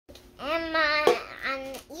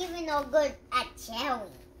so good at cherry.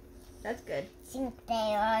 That's good. Think they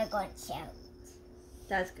are good cherry.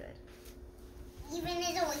 That's good. Even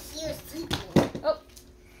is over here sleeping. Oh.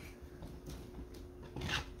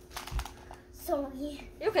 So yeah.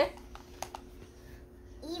 You okay?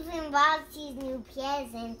 Even Rosie's new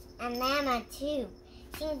presents and Mama too.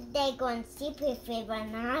 Think they're going super fit, but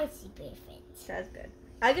not super fit. That's good.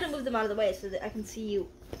 I'm gonna move them out of the way so that I can see you.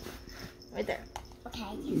 Right there.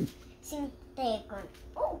 Okay. Think they're going.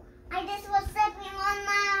 Oh, I just was stepping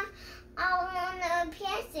on the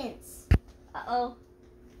presents. Uh-oh.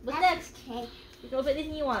 What's That's next? Okay. You can open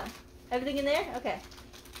anything you want. Everything in there? Okay.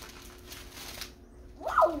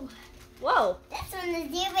 Whoa! Whoa. This one is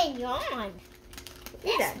even yawn.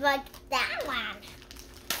 Look at It's like that one.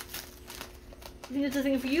 You think it's a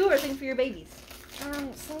thing for you or a thing for your babies?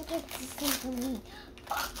 Think it's the same for me.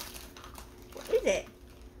 What is it?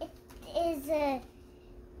 It is a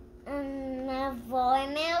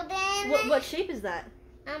watermelon. What shape is that?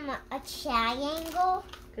 A triangle.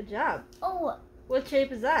 Good job. Oh, What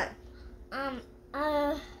shape is that?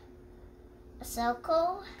 a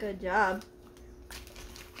circle. Good job.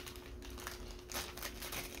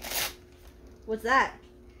 What's that?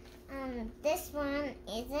 This one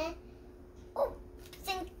is a. Oh,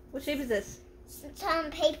 think What shape is this? some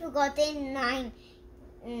paper got in 9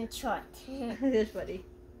 chart. That's funny.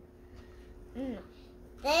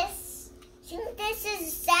 This. Think this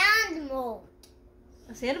is sand mold.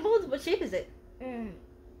 A sand mold? What shape is it?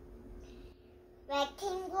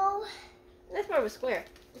 Rectangle. That's more of a square.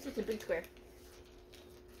 This is a big square.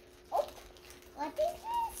 Oh, what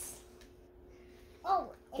is this? Oh,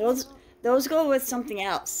 Those go with something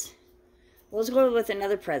else. Those go with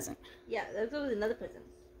another present. Yeah, that goes with another present.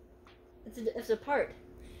 It's a part.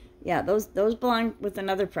 Yeah, those belong with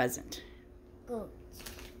another present. good.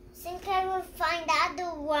 Think I will find out the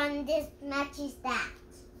one that matches that.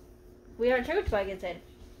 We aren't sure which one gets in.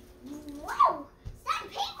 Whoa! Some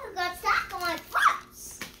paper got stuck on my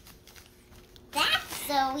foot. That's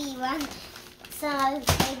the wee one. Some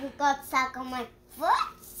paper got stuck on my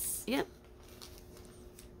foot. Yep.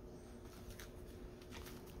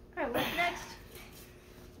 Alright, what's next?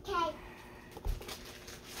 Okay.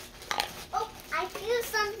 Oh, I feel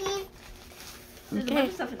something. There's a bunch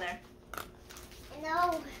of stuff in there.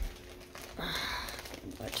 No.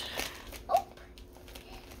 But Oh.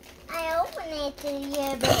 I opened it to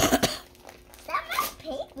you, but that much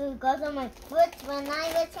paper got on my foot when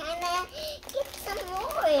I was trying to get some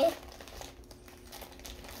more.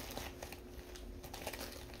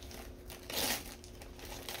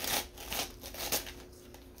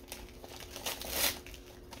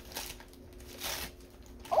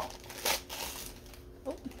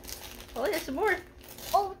 Oh, there's some more.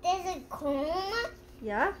 Oh, there's a comb.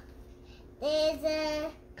 Yeah? There's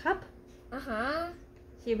a Cup. uh-huh.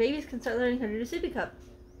 So your babies can start learning how to do a sippy cup.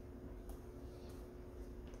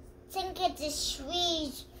 Think it's a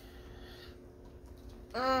sweet.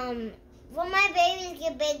 When my babies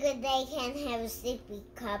get bigger, they can have a sippy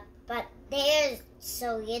cup, but they're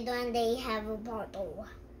so little and they have a bottle.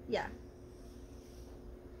 Yeah.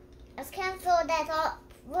 I can fill that up.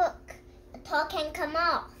 Look, the top can come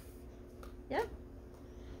off. yeah,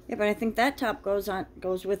 but I think that top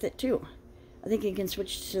goes with it too. I think you can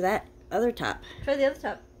switch to that other top. Try the other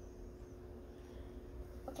top.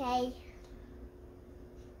 Okay.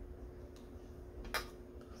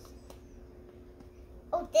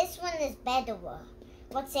 Oh, this one is better.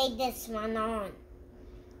 Let's say this one on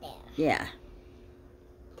there. Yeah.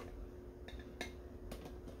 I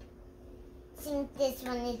think this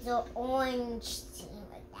one is an orange thing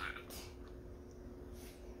like that.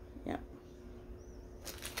 Yep.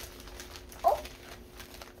 Oh,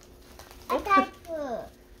 a diaper.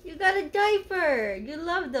 You got a diaper. You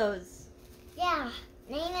love those. Yeah,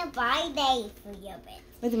 name it by day for your bit.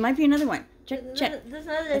 But there might be another one. Check. There's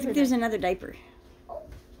another I diaper. think there's another diaper.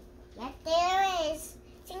 Yes, there is.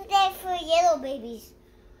 Think they're for yellow babies.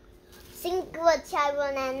 Think what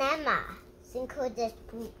Chiron and Emma. Think what this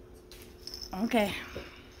poop. Okay. Here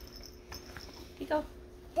you go.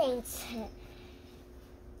 Thanks.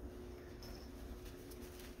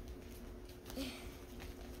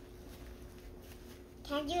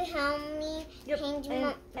 Can you help me Yep, change I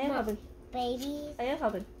am my helping. babies? I am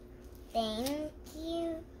helping. Thank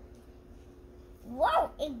you. Whoa,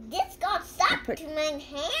 it just got stuck Put- to my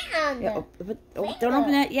hand. Yeah. Don't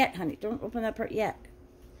open that yet, honey. Don't open that part yet.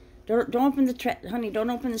 Don't open the honey. Don't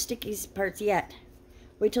open the sticky parts yet.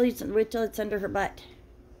 Wait till it's under her butt.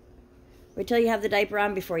 Wait till you have the diaper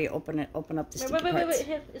on before you open up the sticky Wait. parts.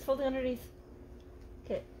 Here, it's folding underneath.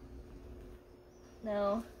 Okay.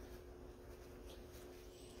 No.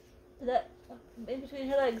 That in between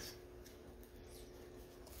her legs.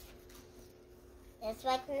 That's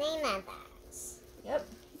like the name of that. Yep.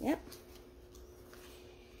 Yep.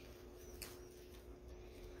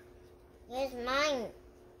 Here's mine.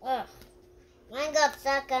 Ugh. Mine got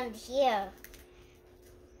stuck on here.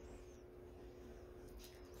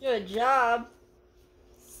 Good job.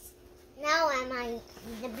 Now I might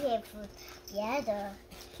the paper together.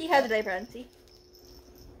 He has a diaper on, see?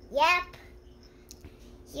 Yep.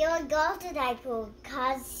 Here goes the diaper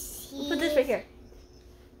because We'll put this right here.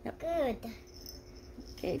 Good.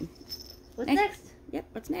 Okay. What's next? Yep.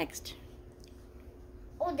 What's next?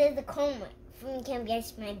 Oh, there's a comb from can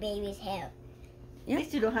get my baby's hair. Yep.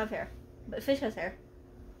 These two don't have hair, but Fish has hair.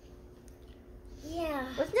 Yeah.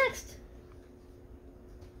 What's next?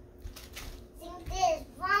 I think there's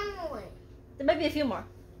one more. There might be a few more.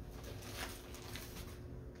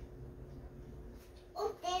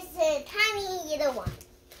 Oh, there's a tiny little one.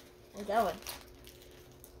 Like that one.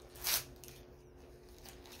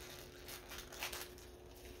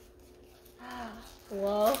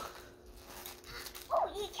 Whoa. Oh,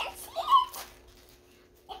 you can see it.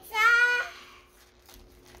 It's a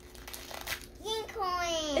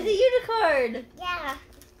unicorn. It's a unicorn! Yeah.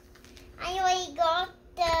 I already got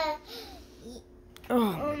the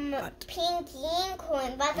pink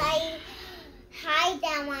unicorn, but I hide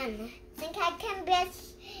that one. Think I can bet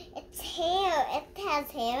its hair. It has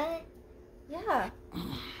hair. Yeah.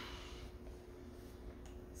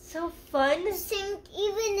 So fun. Think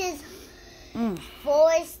even is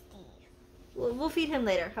foresty. We'll feed him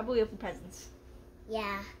later. How about we open presents?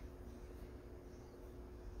 Yeah.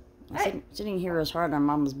 Sitting here is hard on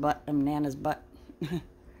Mama's butt and Nana's butt. When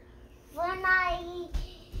I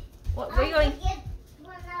What, where are you going? get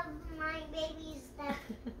one of my babies that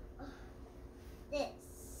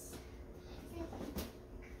this.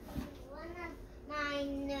 One of my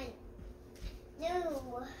new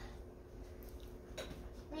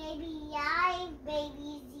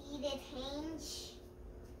babies eat it hinge.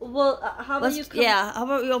 Well, how about you come? Yeah, how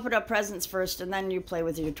about we open up presents first and then you play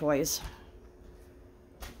with your toys?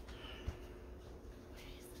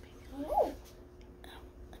 Ooh.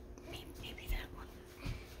 Maybe that one.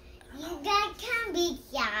 You guys can be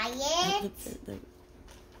quiet.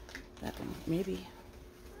 That one, maybe.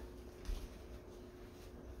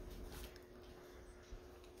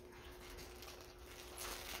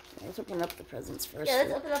 Let's open up the presents first. Yeah,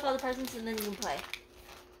 let's open up all the presents and then you can play.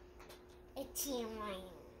 It's in my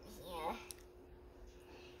here.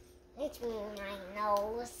 It's in my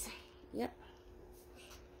nose. Yep.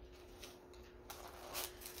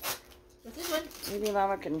 What's this one? Maybe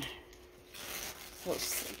Mama can put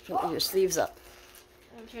your sleeves up.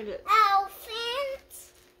 I'm trying to.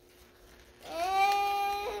 Elephant.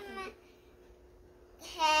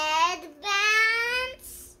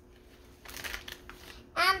 Headbands.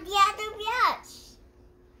 And the other brush.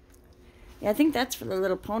 Yeah, I think that's for the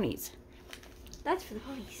little ponies. That's for the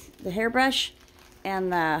ponies. The hairbrush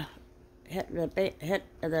and the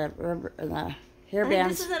rubber, the I think hairbands.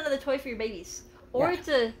 this is another toy for your babies. Or Yeah. it's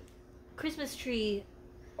a Christmas tree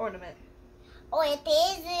ornament. Oh, it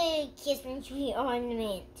is a Christmas tree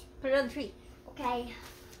ornament. Put it on the tree. Okay.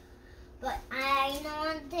 But I don't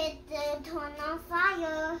want it to turn on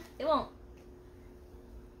fire. It won't.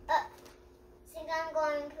 think I'm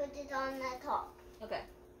going to put it on the top. Okay.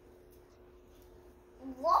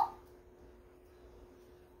 Whoa.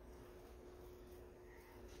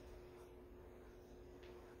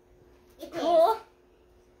 It is. Cool.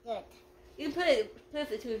 Good. You can play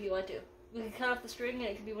with it too if you want to. We can cut off the string and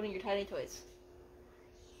it can be one of your tiny toys.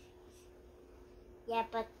 Yeah,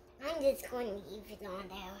 but I'm just going to leave it on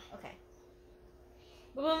there. Okay.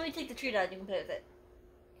 But when we take the tree down, you can play with it.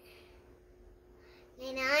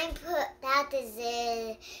 And I put that as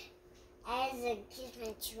a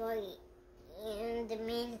Christmas tree in the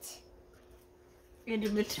mint.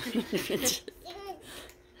 These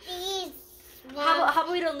How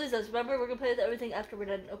about we don't lose those? Remember, we're gonna play with everything after we're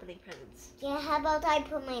done opening presents. Yeah, how about I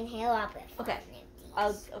put my hair up if Okay. I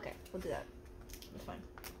Okay, we'll do that. That's fine.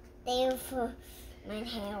 They're for my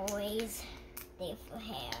hair always. They're for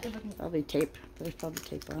hair. Probably tape. There's probably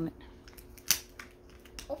tape on it.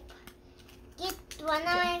 Oh. Get one of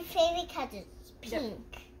my favorite colors,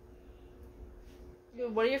 pink.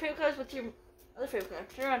 What are your favorite colors? What's your other favorite color?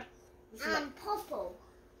 Turn around. This is Purple.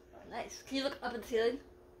 oh, nice. Can you look up at the ceiling?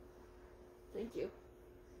 Thank you.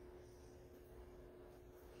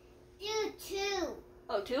 Do two.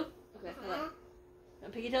 Oh, two? Okay, hold on.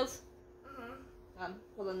 And piggy tails? Uh-huh.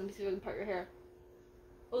 Hold on, let me see if I can part your hair.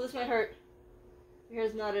 Oh, this might hurt. Your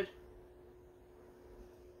hair's knotted.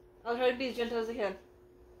 I'll try to be as gentle as I can.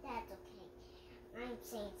 That's okay. I'm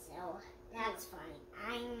saying so. That's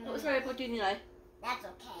fine. Oh, sorry, I poked you in the eye. That's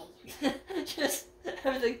okay. Just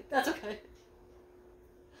everything. That's okay.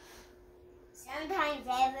 Sometimes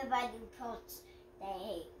everybody puts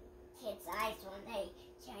their kids' eyes when they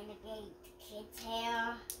trying to get the kids'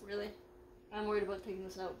 hair. Really? I'm worried about taking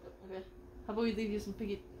this out, but okay. How about we leave you some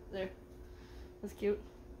piggy there? That's cute.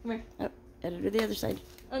 Come here. Oh, gotta do the other side.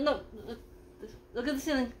 Oh, no. Look at the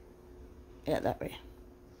ceiling. Yeah, that way.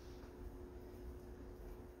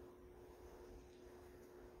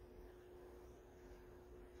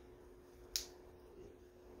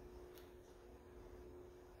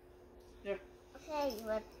 There. Okay,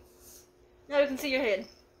 let's. Now you can see your head.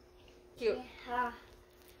 Cute. Yeah.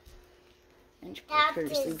 And you That put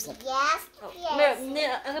your is sleeves up. yes, Oh, yes.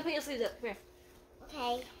 Mira, I'm gonna put your sleeves up. Come here.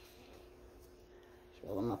 Okay.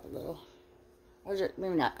 Roll them up a little. Or is it,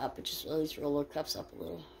 maybe not up, but just at least roll the cuffs up a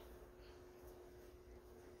little.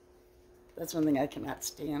 That's one thing I cannot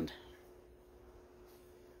stand.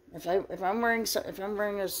 If I'm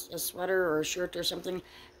wearing a sweater or a shirt or something,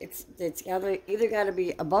 it's either got to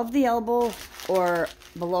be above the elbow or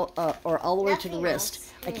below or all the way to the Nothing wrist.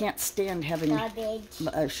 else. I can't stand having Garbage.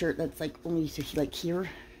 a shirt that's like only like here.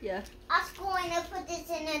 Yeah. I'm going to put this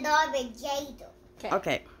in the garbage later. Okay.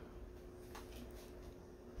 Okay.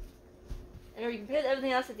 And you can put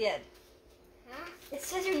everything else at the end. Huh? It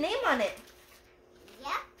says your name on it.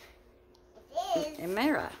 Yep. It is.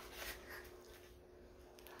 Emera.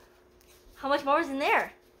 How much more is in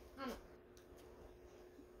there?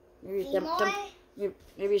 Maybe See more? maybe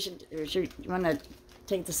you want to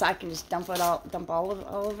take the sock and just dump all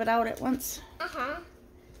of it out at once. Uh-huh.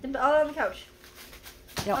 Dump it all on the couch.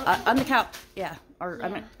 No, on the couch. Yeah. Or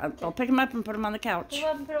Yeah. I'll pick them up and put them on the Put couch. them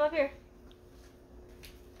up and put them up here.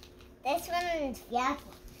 This one is yeah.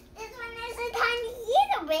 This one is a tiny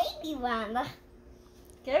little baby one.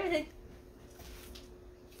 Get everything.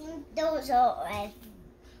 Those are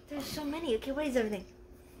There's so many. Okay, what is everything?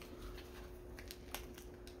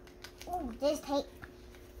 oh, this tape.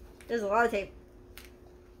 There's a lot of tape.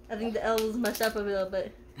 I think the L is messed up a little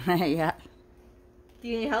bit. Yeah. Do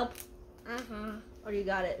you need help? Uh-huh. Or you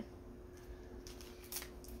got it?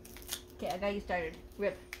 Okay, I got you started.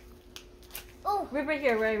 Rip. Oh, Rip right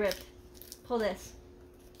here where I ripped. Pull this.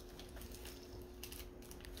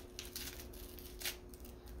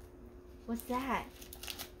 What's that?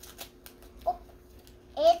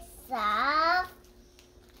 it's a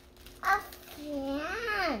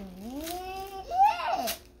fan.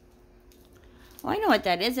 Oh, I know what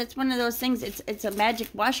that is. It's one of those things. It's a magic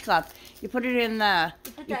washcloth. You put it in the.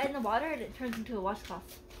 You put that in the water and it turns into a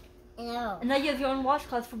washcloth. No. And now you have your own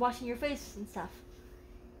washcloth for washing your face and stuff.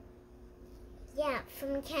 Yeah,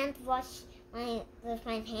 from can't wash with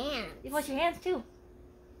my hands. You can wash your hands too.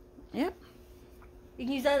 Yep. You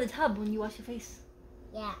can use that in the tub when you wash your face.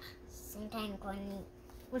 Yeah, sometimes when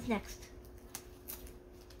What's next?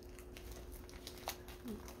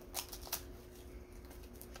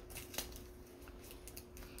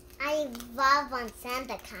 I love when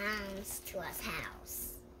Santa comes to our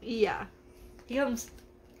house. Yeah. He comes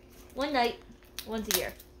one night, once a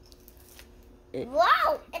year.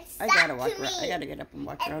 Whoa! It stuck I gotta walk to around. me. I gotta get up and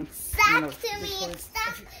walk around. It stuck You know, to me. It record.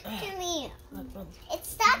 stuck to me. It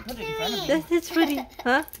stuck to Put it in front of me. me. That's pretty.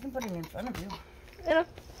 Huh? You can put it in front of you. I know.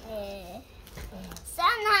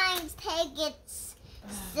 Sometimes Tay gets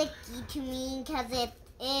sicky to me because it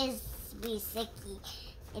is be sicky.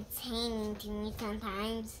 It's hanging to me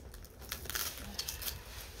sometimes.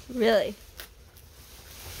 Really?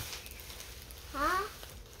 Huh?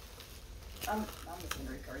 I'm just gonna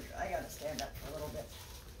record you. I gotta stand up for a little bit.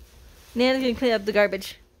 Nana's gonna clean up the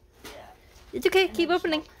garbage. Yeah. It's okay. Keep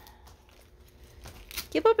opening.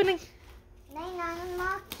 Keep opening. I'm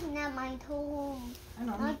knocking at my toys. I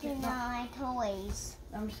know. Knocking at my toys.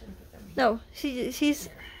 I'm just gonna put them. No, she's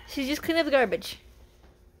just cleaning up the garbage.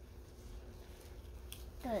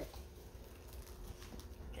 Good.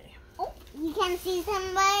 Okay. Oh, you can see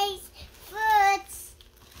somebody's foot.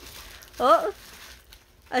 Oh,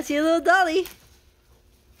 I see a little dolly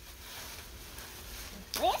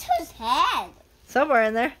Where's his head? somewhere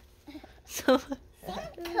in there. So.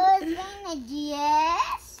 Cousin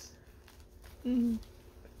yes. Mm,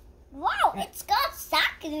 Wow, it's got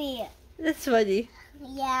stuck in me. that's funny.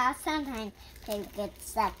 Yeah, sometimes they get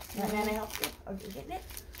stuck to And then I me. help you. Oh, you getting it?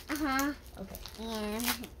 Uh-huh. Okay.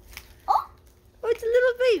 And oh, Oh, it's a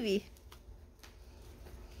little baby.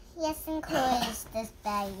 yes, encourage this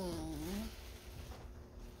bagging.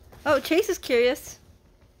 Oh, Chase is curious.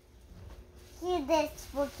 See this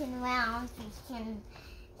looking around. We can.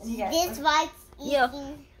 You got This white's Yeah.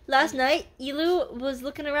 eating. Last night, Elu was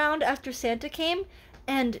looking around after Santa came,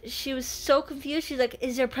 and she was so confused. She's like,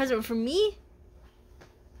 "Is there a present for me?"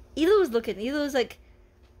 Ela was looking. Ela was like,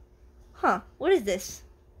 huh, what is this?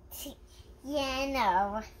 Yeah, I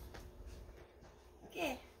know.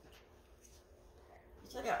 Okay. You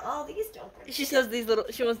still got all these to open. She says these little,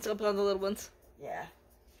 she wants to open all the little ones. Yeah.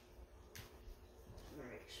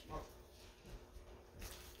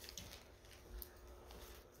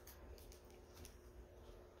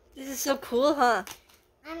 This is so cool, huh?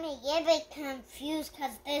 I'm a little bit confused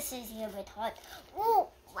because this is a little bit hard. Oh,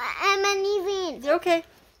 I'm uneven. They're okay.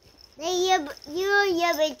 You're a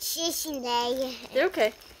little bit shishing there. They're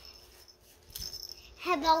okay.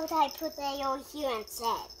 How about I put that over here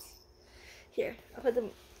instead? Here, I'll put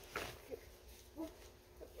them.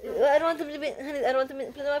 I don't want them to be, honey, I don't want them to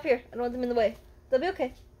put them up here. I don't want them in the way. They'll be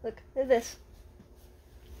okay. Look, they're this.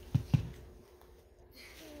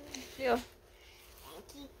 Here you go.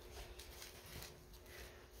 Thank you.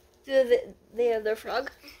 Do they have their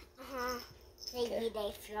frog? Uh-huh. Maybe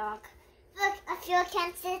they frog. Look, a frog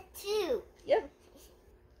can sit too. Yep.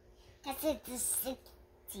 Because it's a 60.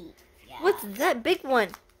 Yeah. What's that big one?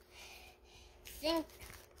 I think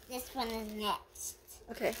this one is next.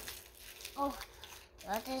 Okay. Oh,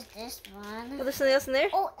 what is this one? Oh, there's something else in there?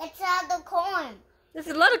 Oh, it's another coin. There's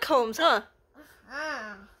a lot of combs, huh?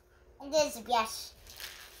 Ah, it is, yes.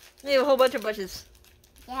 They have a whole bunch of brushes.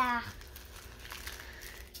 Yeah.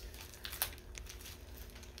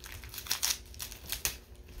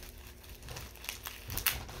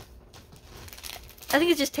 I think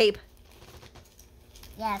it's just tape.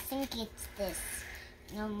 Yeah, I think it's this.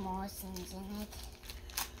 No more things in it.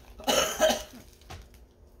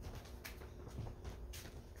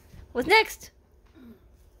 What's next?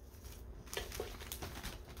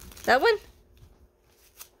 That one?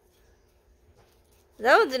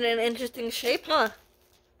 That one's in an interesting shape, huh?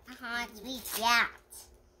 Uh-huh, it's really flat.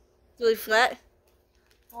 It's really flat.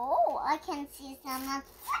 Oh, I can see some of it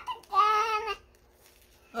again.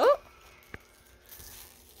 Oh.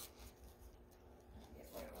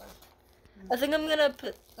 I think I'm gonna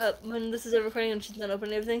put, when this is a recording and she's not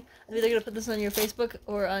opening everything, I'm either gonna put this on your Facebook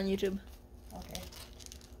or on YouTube. Okay.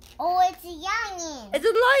 Oh, it's a lion. It's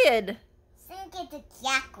a lion! Think it's a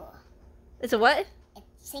jackal. It's a what? I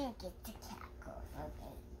think it's a jackal.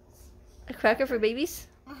 A cracker for babies?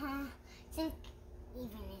 Uh-huh. Think even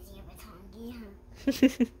is a bit hungry, huh?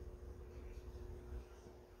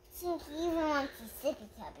 Think he even wants to sip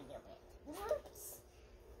it up a little bit. Oops.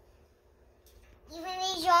 Even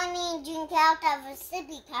he's only drink out of a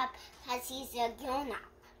sippy cup because he's a grown-up.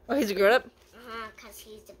 Oh, he's a grown-up? Uh-huh, because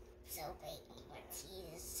he's so baby, but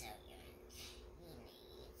he is so young. He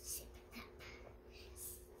needs a sippy cup.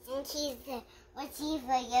 Think he's the, what's he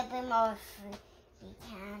for a little bit more free? He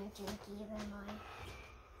can drink even more.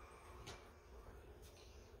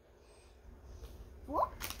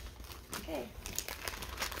 Whoop. Okay.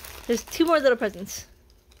 There's 2 more little presents.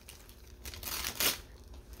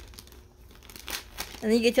 And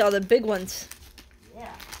then you get to all the big ones.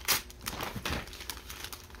 Yeah.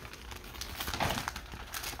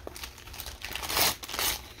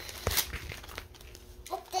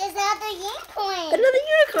 Oh, there's another unicorn. Another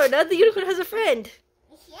unicorn! Now the unicorn has a friend.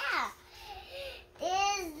 Yeah.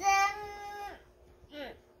 There's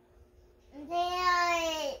they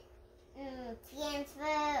are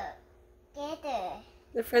transfer together.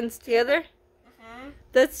 They're friends together? Uh-huh.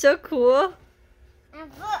 That's so cool.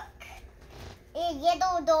 And look, a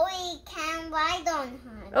little dory can ride on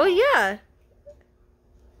her. Oh, yeah.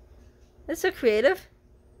 That's so creative.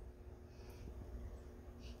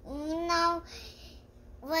 You know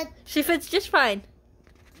what? She fits just fine.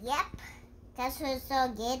 Yep. That's her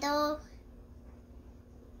so little.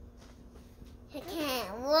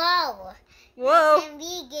 Whoa. Whoa. Can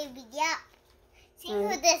we give it up? See who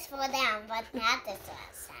this fall down, but not this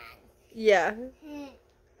one. Yeah.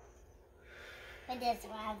 But this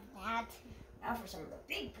one, not. Now for some of the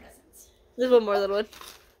big presents. There's one more little one.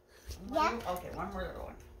 Yeah. Okay, one more little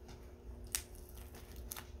one.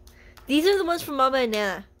 These are the ones from Mama and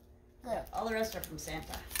Nana. Good. All the rest are from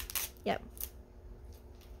Santa. Yep.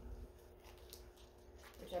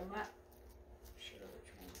 Which I'm not sure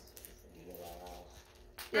which ones.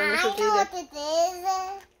 Yeah, I know what it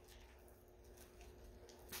is.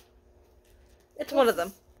 It's one of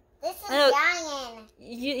them. This is I know. lion.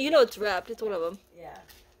 You know it's wrapped. It's one of them. Yeah.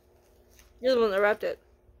 You're the one that wrapped it.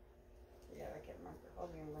 Yeah, I can't remember.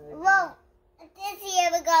 Hold me a minute. Whoa. This year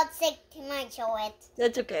we got sick too much of it.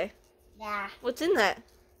 That's okay. Yeah. What's in that?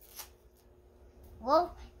 Whoa.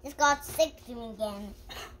 This got sick to me again.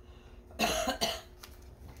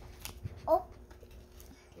 Oh.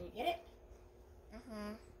 Can you get it?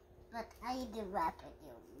 Uh-huh. But I need to wrap it,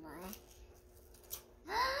 you know.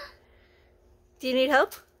 Do you need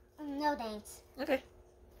help? No thanks. Okay.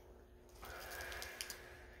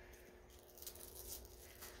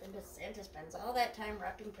 Santa spends all that time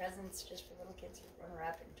wrapping presents just for little kids who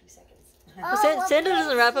unwrap in 2 seconds. Well, Santa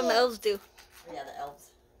doesn't wrap them, the elves do. Oh, yeah, the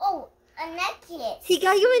elves. Oh, a necklace. He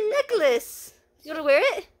got you a necklace. You want to wear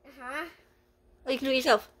it? Uh-huh. Oh, you can do it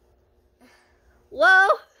yourself. Whoa.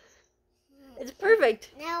 It's perfect.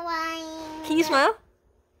 Now I'm... Can you smile?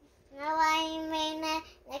 Now I made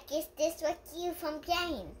a necklace this with you from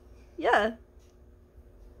playing. Yeah.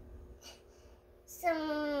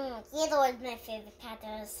 Some yellow is my favorite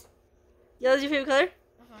colors. Yellow's your favorite color?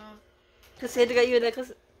 Uh-huh. Because Santa got you a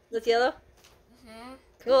necklace that's yellow? Uh-huh.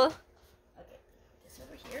 Cool. Okay, this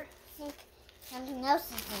over here. I think something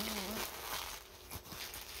else is in here.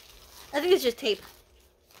 I think it's just tape.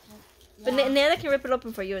 But Nana can rip it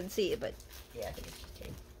open for you and see it, but... Yeah, I think it's just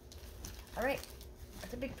tape. All right,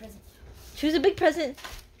 that's a big present. Choose a big present.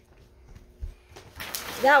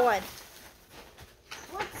 That one.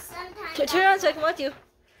 Turn it on so I can watch you.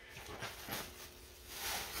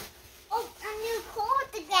 Oh, a new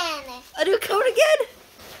coat again. A new coat again?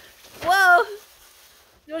 Whoa.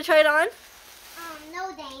 You want to try it on?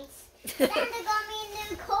 No thanks. Santa got me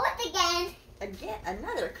a new coat again. Again,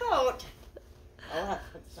 another coat. I'll have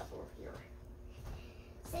to put this up over here.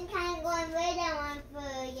 Sometimes going wear that one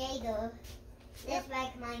for Jaeger. Just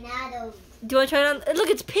like my Nado. Do you want to try it on? And look,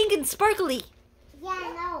 it's pink and sparkly. Yeah,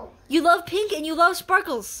 I know. You love pink and you love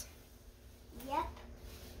sparkles. Yep.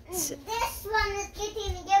 This one is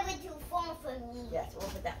getting together too far for me. Yes, we'll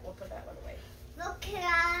put that one away. Look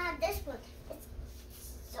at this one. It's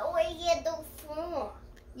so yellow form.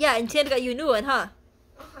 Yeah, and Santa got you a new one, huh?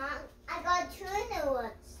 Uh-huh. I got 2 new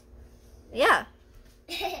ones. Yeah.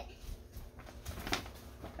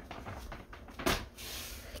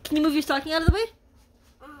 Can you move your stocking out of the way?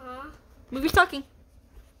 Uh-huh. Move your stocking.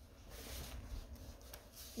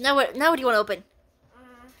 Now what do you want to open?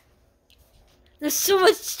 There's so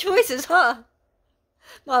much choices, huh?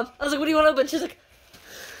 Mom, I was like, what do you want to open? She's like,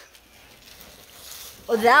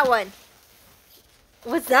 oh, that one.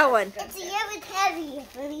 What's that one? It's a little bit heavy,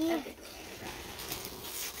 buddy.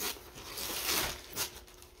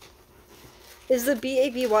 Is the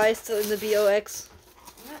BABY still in the BOX?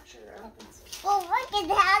 I'm not sure. I don't think so. Well, look, it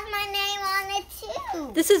has my name on it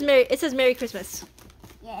too. This is Merry. It says Merry Christmas.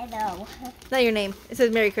 Yeah, no. Not your name. It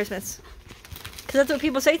says Merry Christmas. Because that's what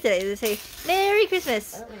people say today. They say Merry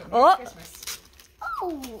Christmas. Merry Christmas.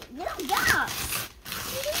 Oh, little dogs.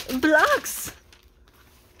 Blocks.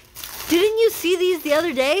 Didn't you see these the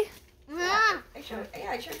other day? Yeah. I showed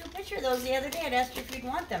you a picture of those the other day. I'd asked you if you'd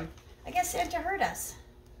want them. I guess Santa heard us.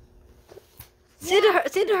 Santa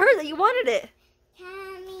heard that you wanted it.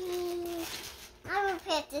 Tammy, I will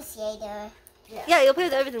put this later. Yeah, you'll play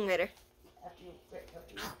with everything later.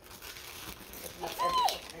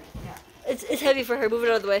 It's heavy for her. Move it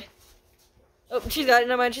out of the way. Oh, she's got it.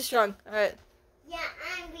 Never mind. She's strong. All right. Yeah,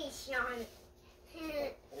 I'm be strong.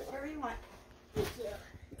 Whatever you want. Thank you.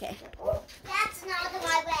 Okay. That's not the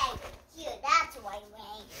right way. Here, that's the right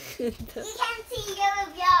way. You can see your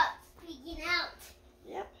blood peeking out.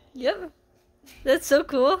 Yep. Yep. That's so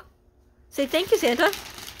cool. Say thank you, Santa.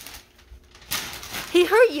 He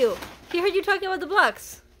heard you. He heard you talking about the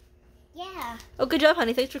blocks. Yeah. Oh, good job,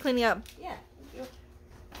 honey. Thanks for cleaning up. Yeah. Thank you.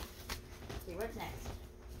 See what's next.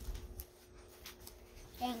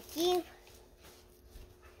 Thank you.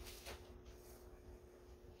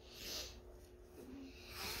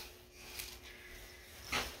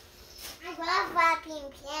 I love wrapping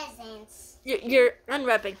presents. You're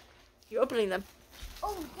unwrapping. You're opening them.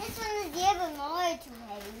 Oh, this one is even more too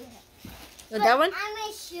heavy. Want that one?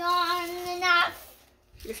 I'm strong enough.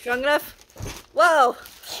 You're strong enough? Whoa!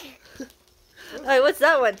 Alright, what's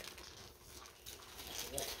that one?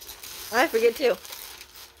 I forget too.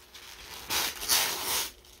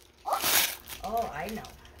 Oh, I know.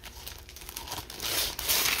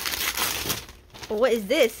 Well, what is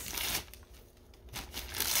this?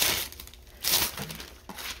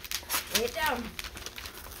 Lay it down.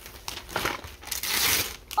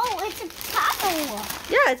 Oh, it's a puzzle.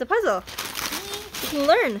 Yeah, it's a puzzle. You can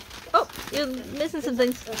learn. Oh, you're missing some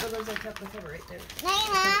things. Those are chocolate cover right there.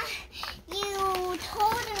 Naima, you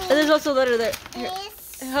told me And there's also a letter there. Here,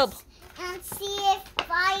 this help. and see if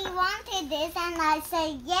I wanted this, and I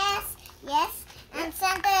said yes, yes, and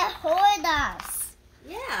Santa heard us.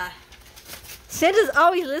 Yeah. Santa's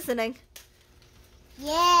always listening.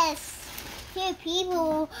 Yes, hear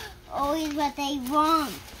people always what they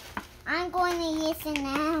want. I'm going to listen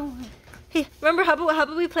now. Hey, remember how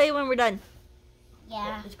about we play when we're done?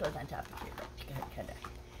 Yeah. This goes on top of here. Kinda.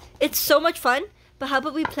 It's so much fun, but how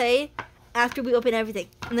about we play after we open everything?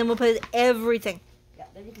 And then we'll play with everything. Yeah,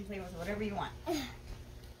 then you can play with whatever you want.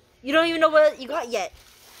 You don't even know what you got yet.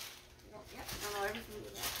 Yep. know everything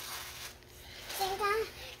you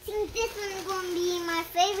Think this one's going to be my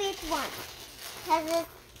favorite one. Because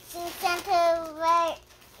it's Santa writes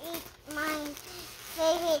my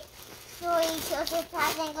favorite story so the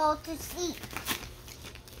doesn't go to sleep.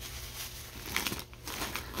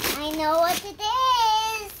 I know what it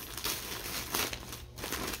is.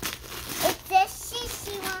 It's a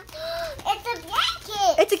sissy one. It's a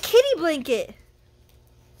blanket. It's a kitty blanket.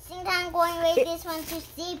 Think I'm going to raise this one to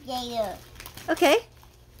sleep later. Okay,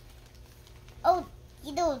 Oh,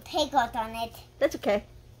 you don't take out on it. that's okay.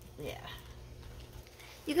 Yeah.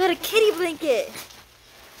 You got a kitty blanket.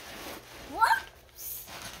 What?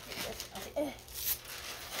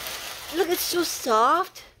 Look, it's so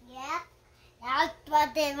soft. Yeah, that's what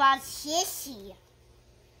it was sissy.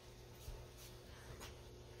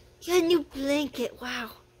 You got a new blanket.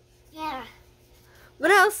 Wow. Yeah.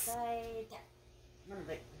 What else? Try that.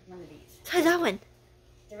 One of these. Try that one.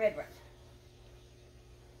 The red one.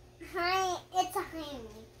 Hi, it's a honey.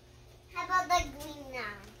 How about the green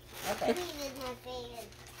now? Okay. Green is my favorite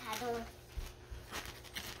color.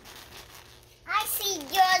 I see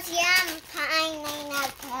yours, yeah, I'm finding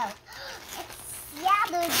that too. It's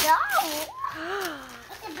yellow doll.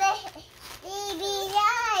 It's a baby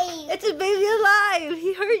life. It's a baby alive.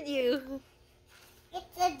 He hurt you.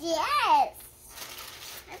 It's a dress.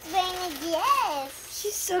 It's wearing a dress.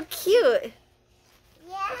 She's so cute.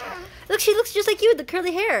 Yeah. Look, she looks just like you with the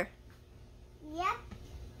curly hair. Yep.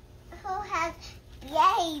 Who has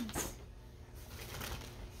braids?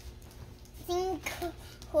 Think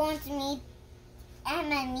who wants to meet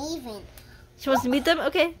Emma and Even. She wants to meet them?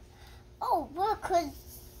 Okay. Oh, look, because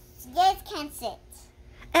guys can't sit.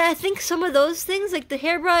 And I think some of those things, like the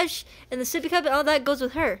hairbrush and the sippy cup and all that, goes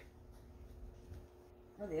with her.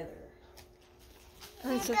 Oh, the other. I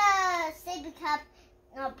think so. The sippy cup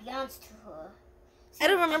no belongs to her. I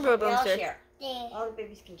don't remember what They all belongs to her. share. There. All the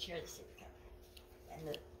babies can share the sippy cup and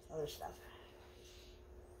the other stuff.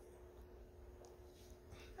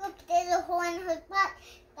 Look, there's a hole in her butt.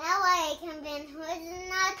 That way I can bend hers in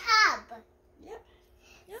the tub. Yep.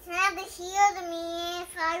 It's not the shield me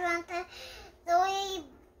if I want to do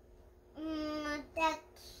that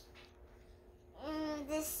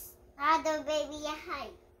this other baby eye.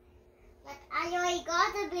 But I already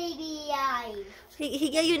got a baby eye. He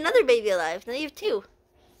got you another baby alive. Now you have two.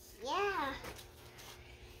 Yeah.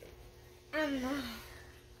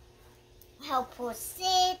 Help her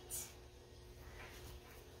sit.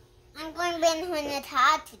 I'm going to bend her in the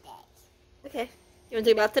tub today. Okay. You want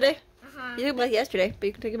to take a bath today? Uh-huh. You took a bath yesterday, but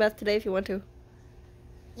you can take a bath today if you want to.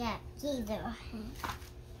 Yeah, either.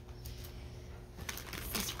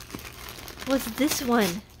 What's this one?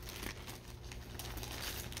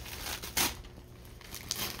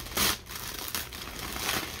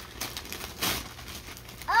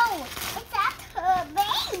 Oh, it's at her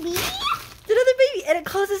baby. It's another baby, and it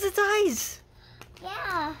closes its eyes.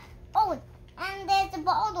 Yeah. Oh, and there's a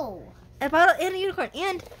bottle. A bottle and a unicorn.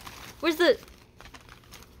 And where's the...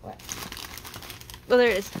 What? Oh, there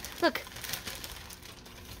it is. Look,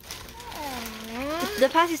 the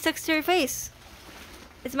passy sticks to your face.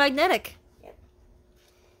 It's magnetic.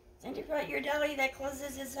 Santa brought your dolly that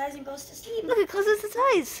closes its eyes and goes to sleep. Look, it closes its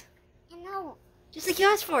eyes. You know, Just like you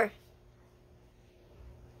asked for.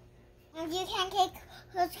 and you can take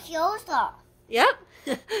her clothes off. Yep.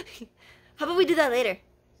 How about we do that later?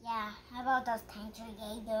 Yeah, how about those times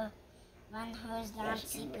later when her's not she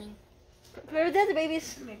can sleeping? Play with the other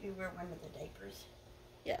babies. Maybe wear one of the diapers.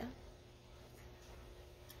 Yeah.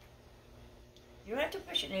 You don't have to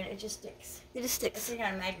push it in, it just sticks. It just It's sticks.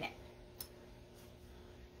 on a magnet.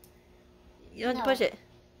 You don't have to No. push it.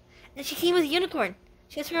 And she came with a unicorn.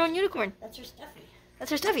 She has her own unicorn. That's her stuffy.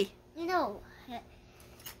 That's her stuffy. No,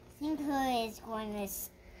 think her is going to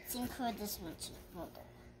think her this much further.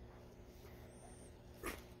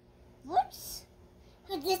 Whoops!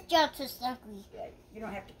 Her this job too stuffy. Yeah, you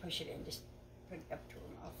don't have to push it in, just put it up to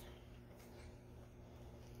her mouth.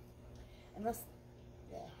 Unless,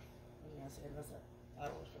 yeah, I was gonna say unless a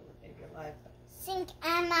bottle was for the baby alive. But, Think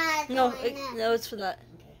Emma. No, no, it's for that.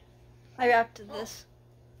 okay. I wrapped this.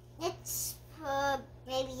 It's for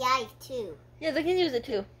baby eye too. Yeah, they can use it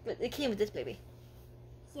too, but it came with this baby.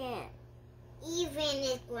 Yeah. Even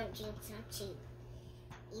is going to drink some tea.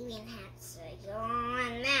 Even has a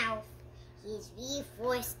yawn mouth. He's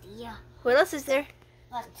reinforced the What else is there?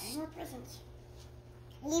 but No more presents.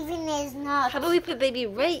 even is not. How about we put baby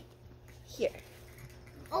right here?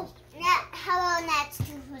 Oh, now, how about next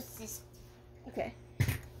to her sister? Okay.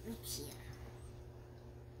 Right here.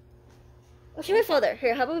 Oh, she might fall there.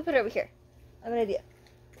 Here, how about we put her over here? I have an idea.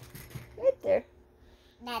 Right there.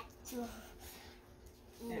 Next to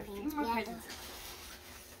There, a few Even's more brother. presents.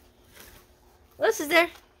 else is there?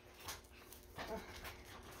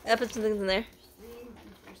 I put some things in there.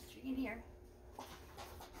 There's 3 in here.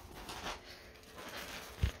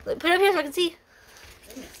 Look, put it up here so I can see.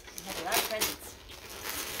 Goodness, you have a lot of presents.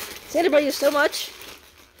 Santa brought you so much.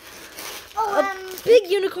 Oh, A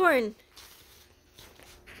big unicorn.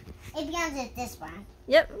 it begins with this one.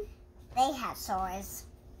 Yep. They have swords.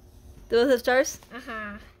 Those have stars.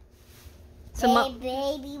 Uh-huh. Some A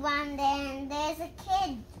baby one, then there's a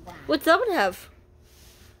kid one. What's that one have?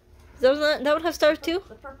 Does that one have stars too?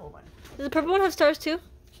 The purple one. Does the purple one have stars too?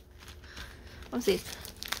 Let's see.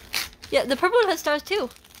 Yeah, the purple one has stars too.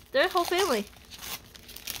 They're a whole family.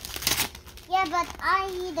 Yeah, but I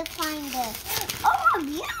need to find the... Oh, a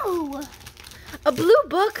blue! A blue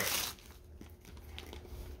book.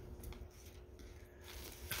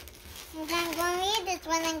 I'm going to read this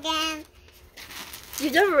one again.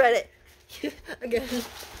 You've never read it. Again.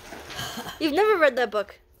 You've never read that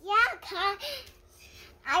book. Yeah, 'cause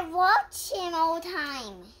I watch him all the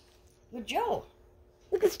time. With Joe.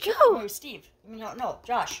 Look, it's Joe. No, Steve. No,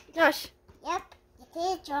 Josh. Josh. Yep, it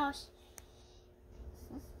is Josh.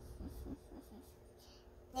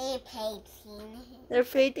 They played ping. They're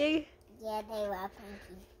painting. Yeah, they were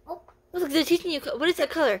painting. Oh, Look, they're teaching you. What is that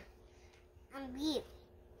color? I'm blue.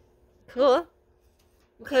 Cool.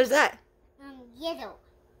 What color is that? Yellow.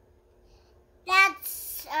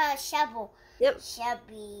 That's a shovel. Yep.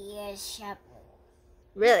 Shabby shovel.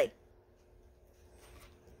 Really?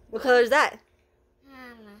 What color is that?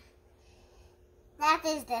 That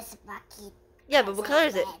is this bucket. Yeah, but what color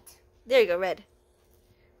is it? Red. There you go, red.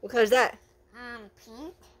 What color is that?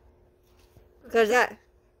 Pink. What color is that?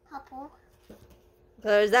 Purple. What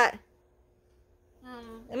color is that?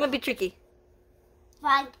 Um, It might be tricky.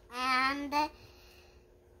 white and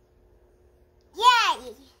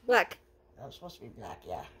yay! Black. That was supposed to be black,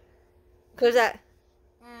 yeah. What color is that?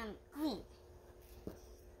 Green.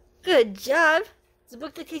 Good job. It's a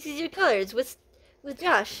book that teaches you colors with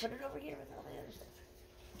Josh. Put it over here with all the other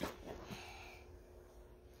stuff.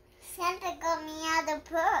 Santa got me out a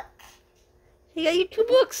book. He got you 2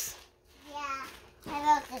 books. Yeah,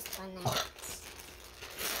 I wrote this one out.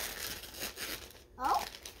 Oh,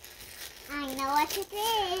 I know what it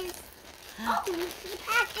is. Oh, he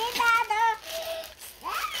packed it out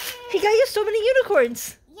He got you so many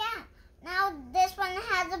unicorns. Yeah, now this one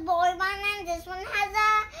has a boy one and this one has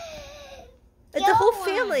a It's a whole girl one.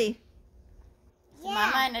 family. Yeah.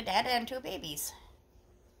 Mama and a dad and 2 babies.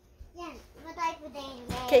 Yeah, but I put it in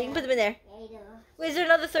there. Okay, you can put them in there. Later. Wait, is there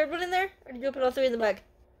another third one in there? Or did you put all 3 in the bag?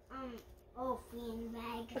 Oh, green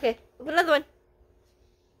bag. Okay, put another one.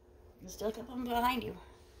 There's still a couple of them behind you.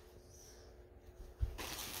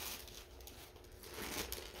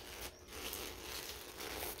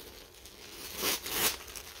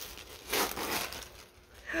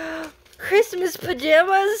 Christmas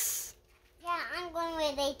pajamas. Yeah, I'm going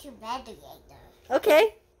with it to bed later.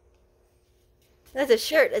 Okay. That's a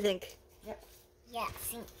shirt, I think. Yeah,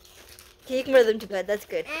 see. Okay, you can wear them to bed. That's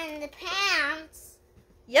good. And the pants.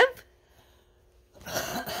 Yep.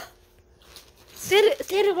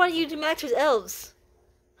 Santa wanted you to match with elves.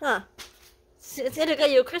 Huh. Santa got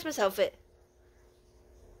you a Christmas outfit.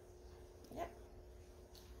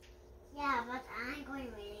 Yeah, but I'm going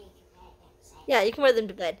with it to bed outside. Yeah, you can wear them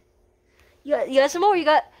to bed. You got some more. You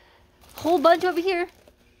got a whole bunch over here.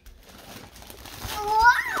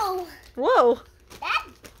 Wow! Whoa. That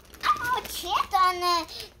I'm chipped on the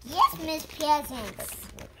Christmas presents.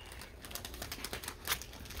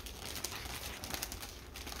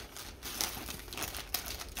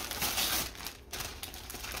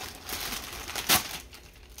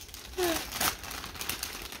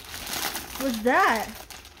 What's that?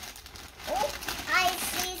 Oh, I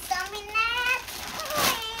see some in that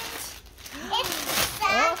orange. It's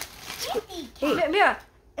that kitty Hey, cat. Mira,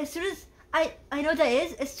 as soon as I know what that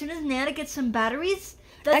is, as soon as Nana gets some batteries,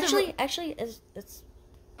 that's Actually, it's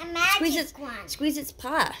A magic squeeze its one. squeeze its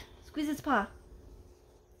paw. squeeze its paw.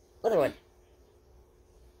 Other one.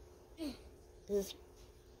 This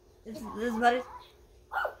This battery.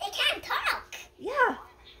 Oh, it can talk. Yeah.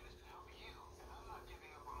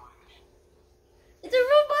 It's a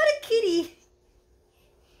robotic kitty.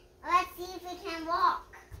 Let's see if it can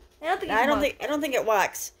walk. I don't think. I don't think it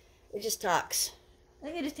walks. It just talks. I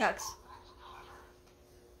think it just talks.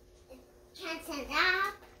 Can stand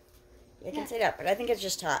up. It can sit up, but I think it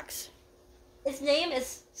just talks. Its name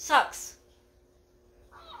is Sucks.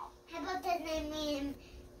 How about the name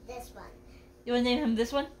this one? You want to name him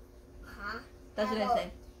this one? Huh? That's How what I about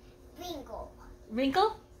say. Wrinkle.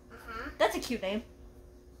 Wrinkle? Uh-huh. That's a cute name.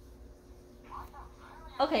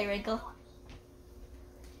 Okay, Wrinkle.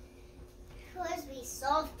 Who's he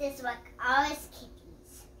solved this like all his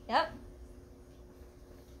kittens. Yep.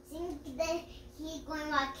 Think that he's going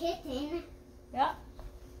like kitten. Yep.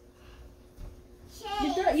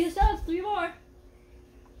 Chase. You still have 3 more.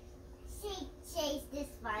 Chase this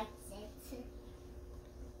likes it.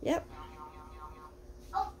 Yep.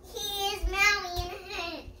 Oh, he is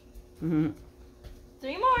meowing. Mm-hmm.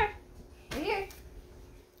 3 more. Right here.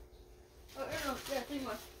 Oh, no, yeah, 3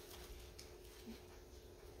 more.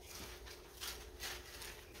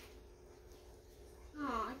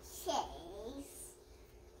 Oh, Chase.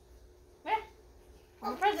 Yeah.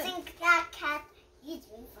 Oh, present. think that cat is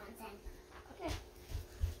doing something. Okay.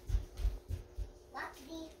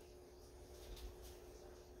 Lucky.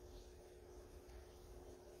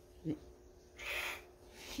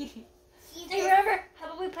 Hey, remember, how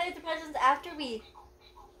about we play with the presents after we...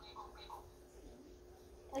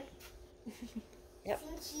 Yep.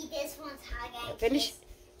 Think he this one's hard.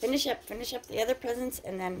 Finish up the other presents,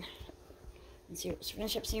 and then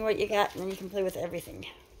finish up seeing what you got, and then you can play with everything.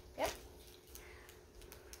 Yep.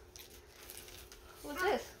 What's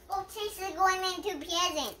this? Oh, Chase is going into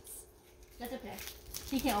presents. That's okay.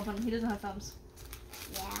 He can't open them. He doesn't have thumbs.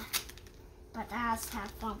 Yeah, but ours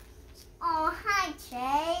have fun. Oh, hi,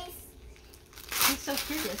 Chase. He's so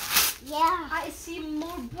curious. Yeah. I see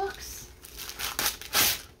more books.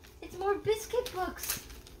 It's more biscuit books.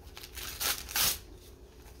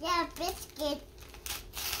 Yeah, biscuit.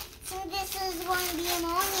 So this is going to be a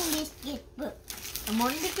morning biscuit book. A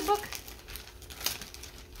morning biscuit book?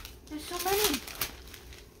 There's so many.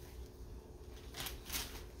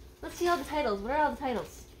 Let's see all the titles. What are all the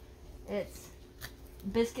titles? It's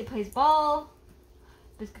Biscuit Plays Ball.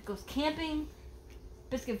 Biscuit Goes Camping.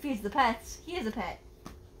 Biscuit Feeds the Pets. He is a pet.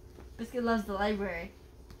 Biscuit Loves the Library.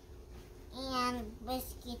 And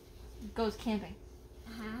biscuit. Goes Camping.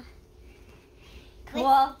 Uh-huh.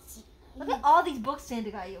 Cool. Look at all these books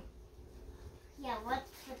Santa got you. Yeah, what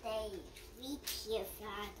should they read here for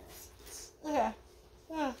others? Okay.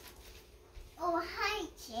 Yeah. Oh, hi,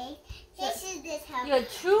 Chase. This is this house. You got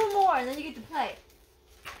 2 more and then you get to play.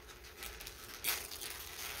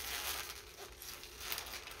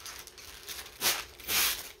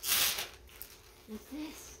 What's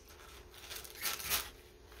this?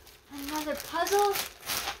 Another puzzle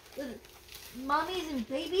with mommies and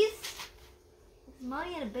babies? It's a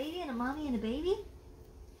mommy and a baby and a mommy and a baby?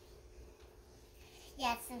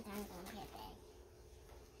 Yeah, sometimes I'm here, babe.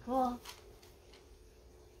 Cool.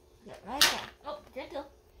 Get right there. Oh, gentle.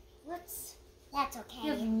 Whoops. That's okay.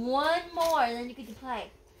 You have 1 more and then you get to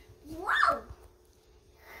play. Whoa!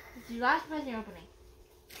 It's your last present you're opening.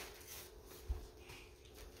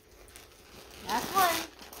 Last one.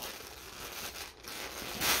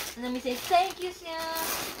 And then we say, thank you, Santa.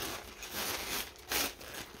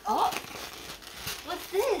 Oh! What's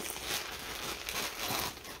this?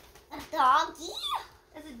 A doggy?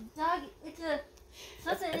 It's a dog. It's a...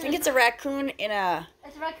 I think it's a raccoon in a...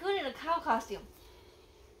 It's a raccoon in a cow costume.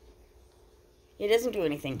 He doesn't do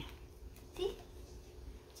anything. See?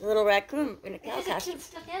 It's a little raccoon in a cow It's just a costume. cute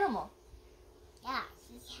stuffed animal. Yeah,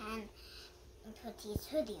 he can put his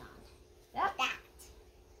hoodie on. Yep. That.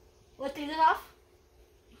 What, take it off?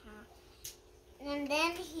 And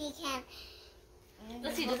then he can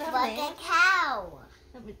Let's see, look does it have a like name? a cow.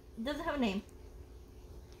 It doesn't have a name.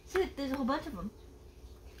 See, there's a whole bunch of them.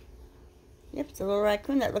 Yep, it's a little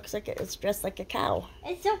raccoon that looks like it's dressed like a cow.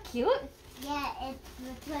 It's so cute. Yeah,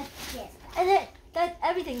 it's like this. And then that's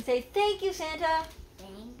everything. Say thank you, Santa.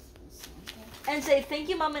 Thank you, Santa. And say thank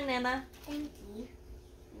you, Mom and Nana. Thank you.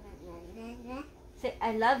 Na, na, na. Say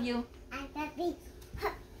I love you. I love you.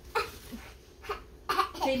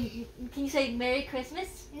 Say, can you say Merry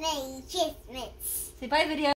Christmas? Merry Christmas. Say bye, video.